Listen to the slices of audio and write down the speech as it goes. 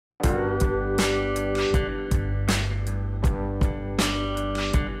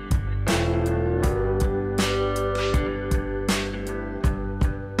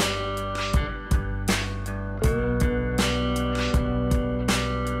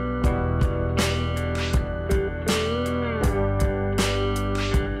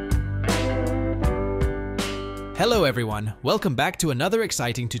Hello everyone, welcome back to another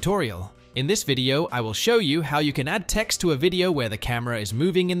exciting tutorial. In this video, I will show you how you can add text to a video where the camera is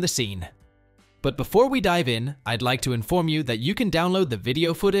moving in the scene. But before we dive in, I'd like to inform you that you can download the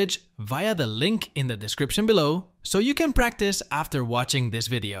video footage via the link in the description below, so you can practice after watching this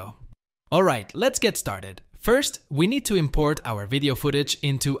video. Alright, let's get started. First, we need to import our video footage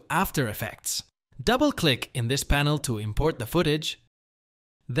into After Effects. Double-click in this panel to import the footage,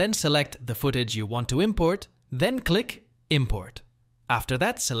 then select the footage you want to import, then click Import. After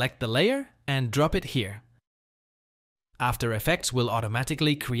that, select the layer and drop it here. After Effects will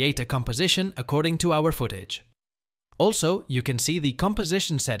automatically create a composition according to our footage. Also, you can see the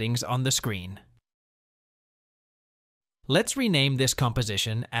composition settings on the screen. Let's rename this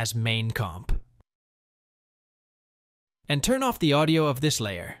composition as Main Comp. And turn off the audio of this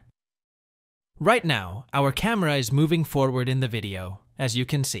layer. Right now, our camera is moving forward in the video, as you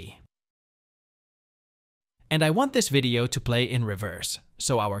can see. And I want this video to play in reverse,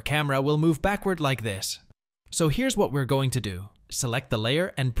 so our camera will move backward like this. So here's what we're going to do. Select the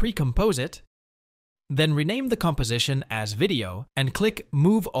layer and pre-compose it, then rename the composition as Video and click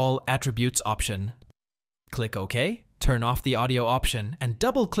Move All Attributes option. Click OK, turn off the audio option and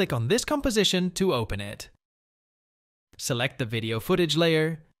double-click on this composition to open it. Select the video footage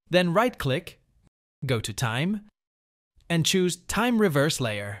layer, then right-click, go to Time, and choose Time Reverse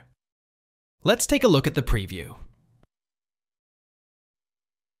Layer. Let's take a look at the preview.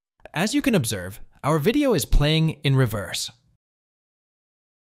 As you can observe, our video is playing in reverse.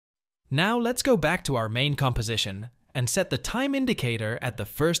 Now let's go back to our main composition and set the time indicator at the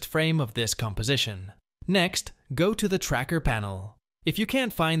first frame of this composition. Next, go to the Tracker panel. If you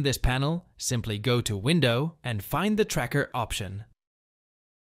can't find this panel, simply go to Window and find the Tracker option.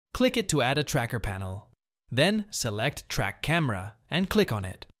 Click it to add a tracker panel. Then select Track Camera and click on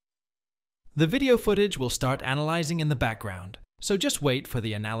it. The video footage will start analyzing in the background, so just wait for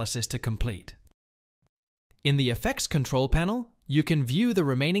the analysis to complete. In the Effects Control panel, you can view the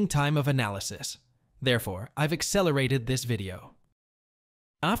remaining time of analysis. Therefore, I've accelerated this video.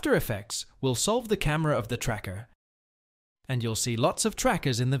 After Effects will solve the camera of the tracker, and you'll see lots of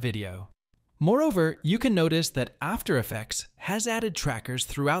trackers in the video. Moreover, you can notice that After Effects has added trackers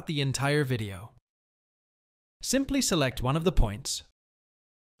throughout the entire video. Simply select one of the points,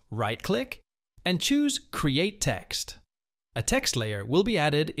 right-click, and choose Create Text. A text layer will be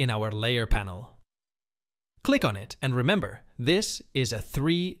added in our Layer panel. Click on it, and remember, this is a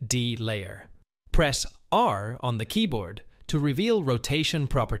 3D layer. Press R on the keyboard to reveal rotation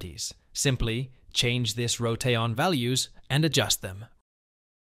properties. Simply change this rotation values and adjust them.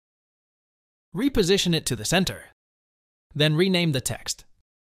 Reposition it to the center. Then rename the text.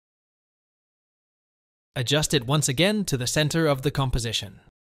 Adjust it once again to the center of the composition.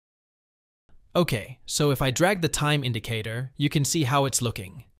 Okay, so if I drag the time indicator, you can see how it's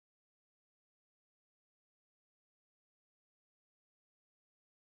looking.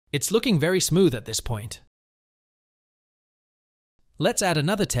 It's looking very smooth at this point. Let's add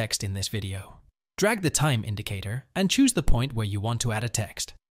another text in this video. Drag the time indicator and choose the point where you want to add a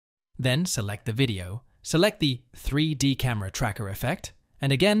text. Then select the video, select the 3D camera tracker effect,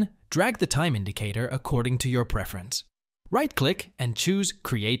 and again, drag the time indicator according to your preference. Right-click and choose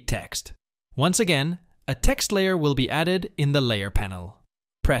Create Text. Once again, a text layer will be added in the Layer panel.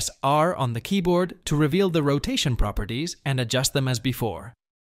 Press R on the keyboard to reveal the rotation properties and adjust them as before.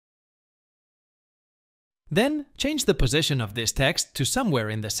 Then, change the position of this text to somewhere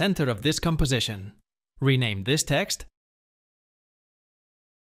in the center of this composition. Rename this text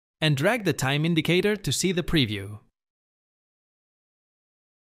and drag the time indicator to see the preview.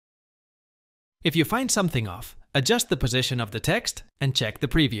 If you find something off, adjust the position of the text and check the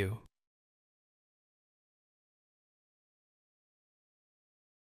preview.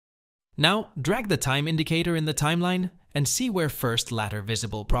 Now, drag the time indicator in the timeline and see where first ladder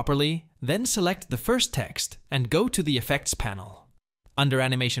visible properly, then select the first text and go to the Effects panel. Under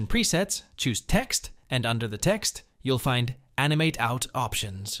Animation Presets, choose Text, and under the text, you'll find Animate Out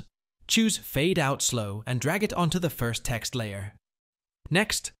options. Choose Fade Out Slow and drag it onto the first text layer.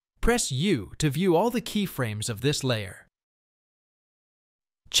 Next, press U to view all the keyframes of this layer.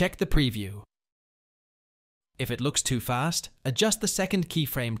 Check the preview. If it looks too fast, adjust the second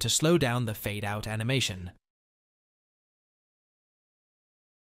keyframe to slow down the fade out animation.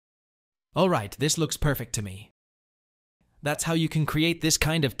 Alright, this looks perfect to me. That's how you can create this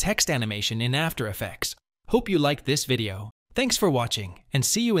kind of text animation in After Effects. Hope you liked this video. Thanks for watching, and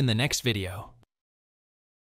see you in the next video.